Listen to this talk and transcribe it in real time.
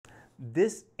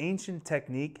This ancient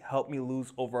technique helped me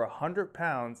lose over 100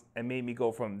 pounds and made me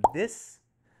go from this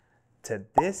to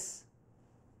this.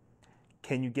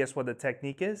 Can you guess what the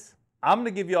technique is? I'm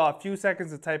gonna give you all a few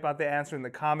seconds to type out the answer in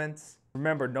the comments.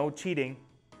 Remember, no cheating.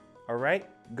 All right,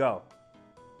 go.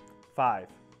 5,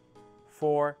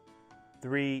 4,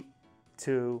 3,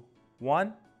 2,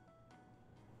 1.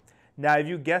 Now, if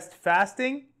you guessed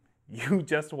fasting, you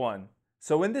just won.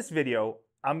 So in this video,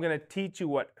 I'm gonna teach you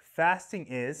what fasting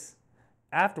is.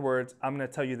 Afterwards, I'm gonna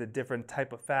tell you the different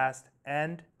type of fast,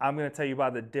 and I'm gonna tell you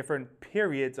about the different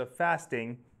periods of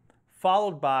fasting,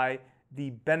 followed by the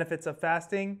benefits of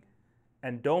fasting.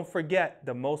 And don't forget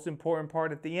the most important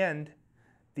part at the end,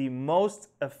 the most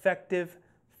effective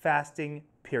fasting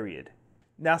period.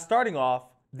 Now, starting off,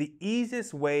 the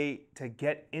easiest way to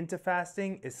get into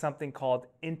fasting is something called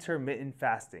intermittent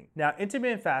fasting. Now,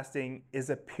 intermittent fasting is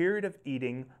a period of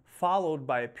eating followed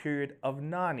by a period of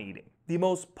non-eating. The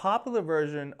most popular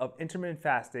version of intermittent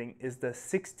fasting is the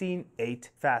 16-8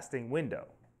 fasting window.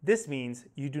 This means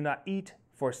you do not eat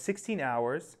for 16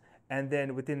 hours, and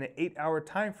then within the 8-hour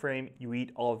time frame, you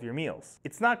eat all of your meals.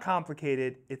 It's not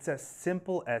complicated, it's as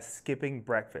simple as skipping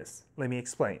breakfast. Let me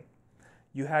explain.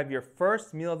 You have your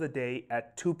first meal of the day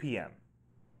at 2 p.m.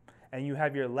 and you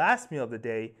have your last meal of the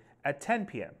day at 10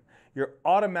 p.m. You're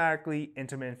automatically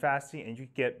intermittent fasting, and you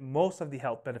get most of the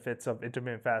health benefits of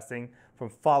intermittent fasting from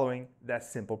following that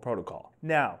simple protocol.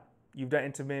 Now, you've done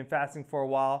intermittent fasting for a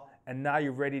while, and now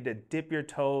you're ready to dip your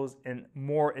toes in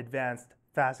more advanced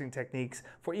fasting techniques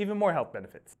for even more health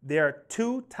benefits. There are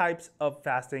two types of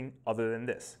fasting other than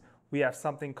this. We have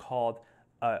something called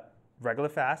a regular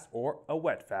fast or a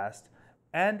wet fast,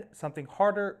 and something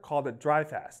harder called a dry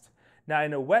fast. Now,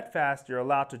 in a wet fast, you're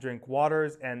allowed to drink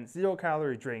waters and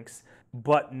 0-calorie drinks,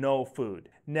 but no food.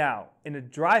 Now, in a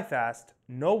dry fast,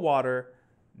 no water,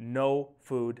 no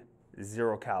food,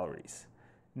 0 calories.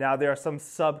 Now, there are some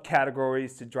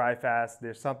subcategories to dry fast.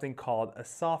 There's something called a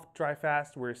soft dry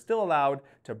fast, where you're still allowed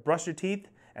to brush your teeth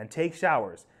and take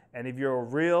showers. And if you're a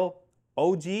real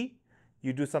OG,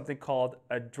 you do something called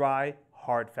a dry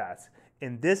hard fast.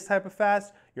 In this type of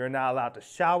fast, you're not allowed to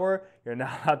shower, you're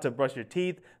not allowed to brush your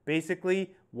teeth.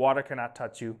 Basically, water cannot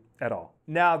touch you at all.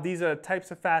 Now, these are types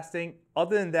of fasting.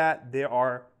 Other than that, there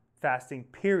are fasting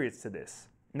periods to this.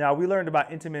 Now, we learned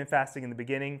about intermittent fasting in the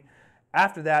beginning.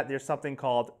 After that, there's something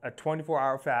called a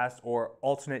 24-hour fast or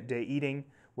alternate day eating,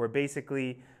 where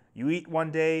basically you eat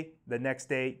one day, the next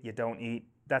day you don't eat.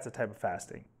 That's a type of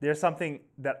fasting. There's something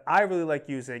that I really like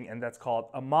using, and that's called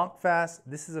a monk fast.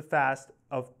 This is a fast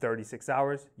of 36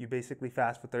 hours. You basically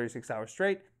fast for 36 hours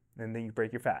straight, and then you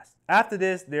break your fast. After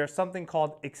this, there's something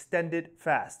called extended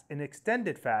fast. In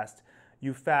extended fast,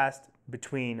 you fast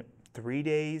between 3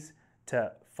 days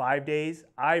to 5 days.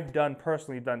 I've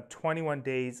personally done 21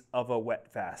 days of a wet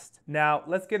fast. Now,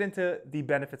 let's get into the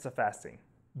benefits of fasting.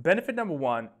 Benefit number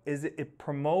one is it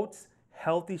promotes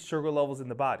healthy sugar levels in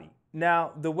the body.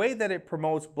 Now, the way that it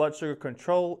promotes blood sugar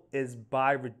control is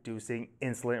by reducing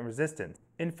insulin resistance.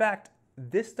 In fact,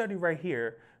 this study right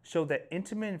here showed that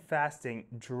intermittent fasting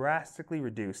drastically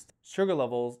reduced sugar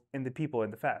levels in the people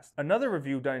in the fast. Another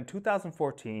review done in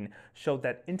 2014 showed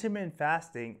that intermittent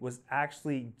fasting was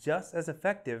actually just as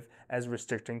effective as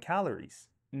restricting calories.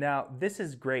 Now, this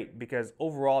is great because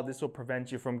overall this will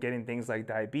prevent you from getting things like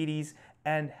diabetes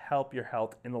and help your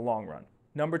health in the long run.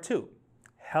 Number two,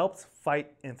 helps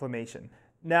fight inflammation.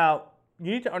 Now,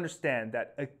 you need to understand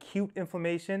that acute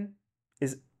inflammation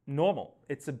is normal.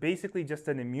 It's basically just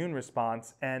an immune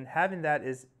response, and having that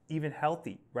is even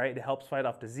healthy, right? It helps fight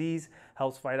off disease,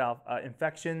 helps fight off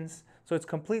infections, so it's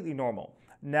completely normal.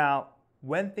 Now,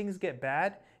 when things get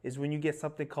bad is when you get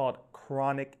something called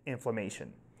chronic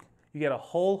inflammation. You get a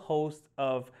whole host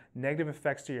of negative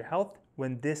effects to your health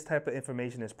when this type of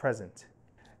inflammation is present.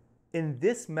 In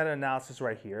this meta-analysis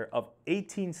right here of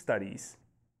 18 studies,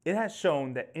 it has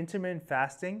shown that intermittent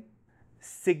fasting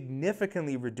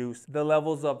significantly reduced the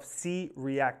levels of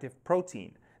C-reactive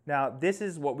protein. Now, this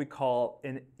is what we call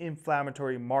an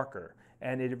inflammatory marker,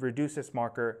 and it reduced this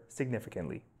marker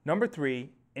significantly. Number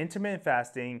three, intermittent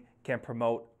fasting can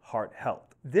promote heart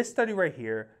health. This study right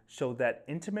here showed that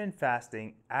intermittent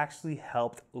fasting actually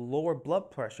helped lower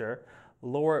blood pressure,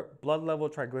 lower blood level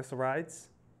triglycerides,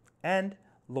 and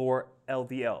lower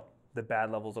LDL, the bad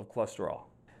levels of cholesterol.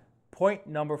 Point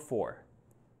number four,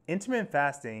 intermittent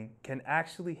fasting can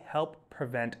actually help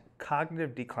prevent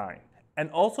cognitive decline and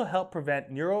also help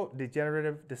prevent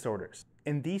neurodegenerative disorders.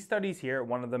 In these studies here,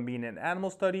 one of them being an animal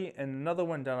study and another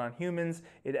one done on humans,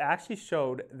 it actually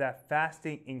showed that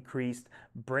fasting increased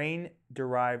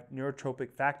brain-derived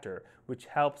neurotrophic factor, which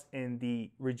helps in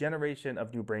the regeneration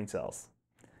of new brain cells.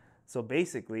 So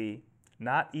basically,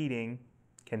 not eating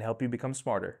can help you become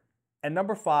smarter. And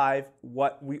number 5,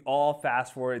 what we all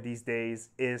fast for these days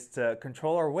is to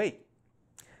control our weight.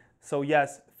 So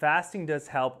yes, fasting does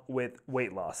help with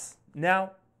weight loss.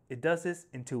 Now, it does this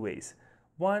in 2 ways.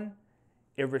 One,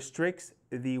 it restricts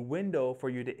the window for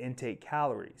you to intake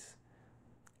calories.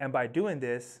 And by doing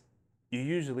this, you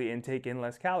usually intake in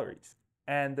less calories.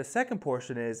 And the second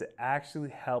portion is it actually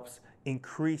helps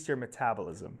increase your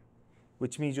metabolism,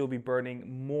 which means you'll be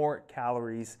burning more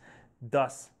calories,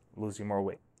 thus losing more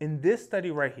weight. In this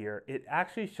study right here, it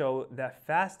actually showed that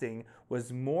fasting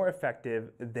was more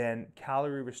effective than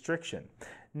calorie restriction.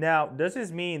 Now, does this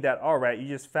mean that, all right, you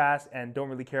just fast and don't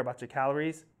really care about your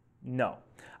calories? No.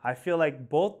 I feel like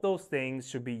both those things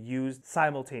should be used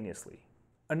simultaneously.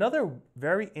 Another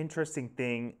very interesting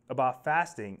thing about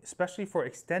fasting, especially for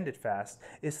extended fast,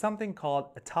 is something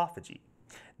called autophagy.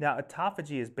 Now,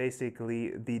 autophagy is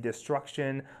basically the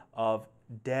destruction of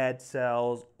dead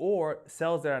cells or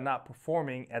cells that are not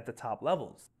performing at the top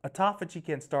levels. Autophagy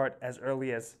can start as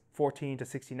early as 14 to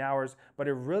 16 hours, but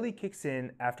it really kicks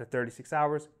in after 36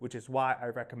 hours, which is why I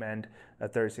recommend a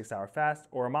 36-hour fast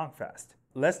or a monk fast.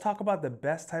 Let's talk about the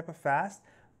best type of fast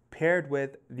paired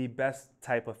with the best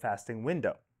type of fasting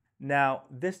window. Now,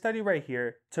 this study right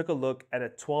here took a look at a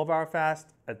 12-hour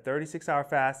fast, a 36-hour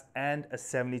fast, and a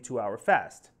 72-hour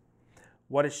fast.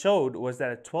 What it showed was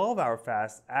that a 12-hour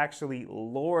fast actually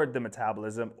lowered the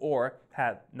metabolism or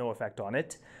had no effect on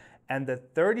it, and the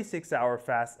 36-hour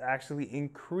fast actually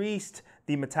increased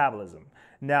the metabolism.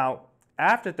 Now,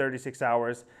 after 36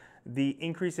 hours, the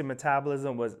increase in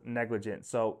metabolism was negligent.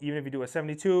 So even if you do a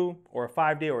 72 or a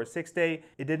 5-day or a 6-day,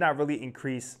 it did not really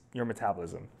increase your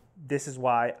metabolism. This is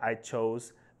why I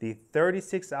chose the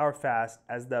 36-hour fast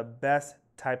as the best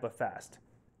type of fast.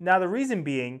 Now, the reason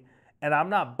being, and I'm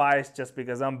not biased just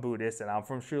because I'm Buddhist and I'm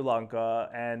from Sri Lanka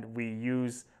and we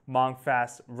use monk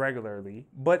fasts regularly,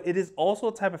 but it is also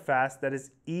a type of fast that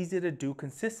is easy to do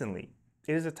consistently.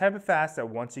 It is a type of fast that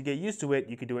once you get used to it,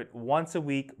 you can do it once a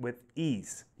week with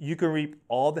ease. You can reap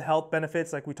all the health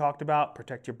benefits like we talked about,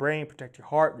 protect your brain, protect your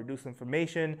heart, reduce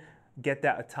inflammation, get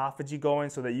that autophagy going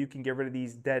so that you can get rid of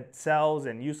these dead cells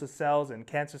and useless cells and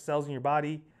cancer cells in your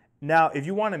body. Now, if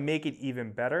you want to make it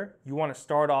even better, you want to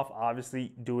start off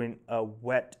obviously doing a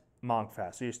wet monk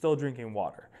fast. So you're still drinking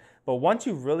water. But once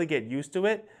you really get used to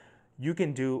it, you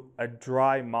can do a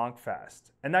dry monk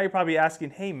fast. And now you're probably asking,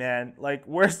 hey man, like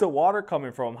where's the water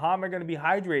coming from? How am I going to be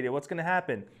hydrated? What's going to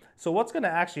happen? So what's going to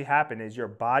actually happen is your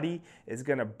body is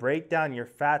going to break down your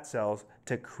fat cells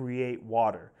to create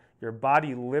water. Your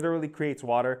body literally creates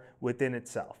water within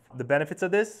itself. The benefits of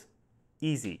this?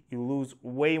 Easy. You lose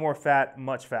way more fat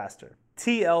much faster.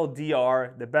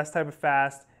 TLDR, the best type of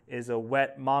fast is a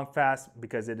wet monk fast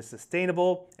because it is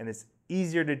sustainable and it's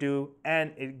easier to do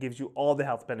and it gives you all the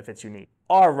health benefits you need.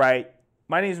 All right,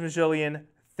 my name is Majillian.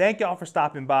 Thank y'all for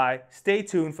stopping by. Stay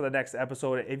tuned for the next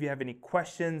episode. If you have any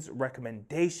questions,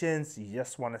 recommendations, you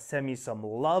just want to send me some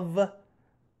love,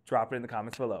 drop it in the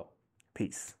comments below.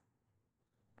 Peace.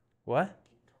 What?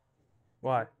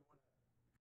 Why?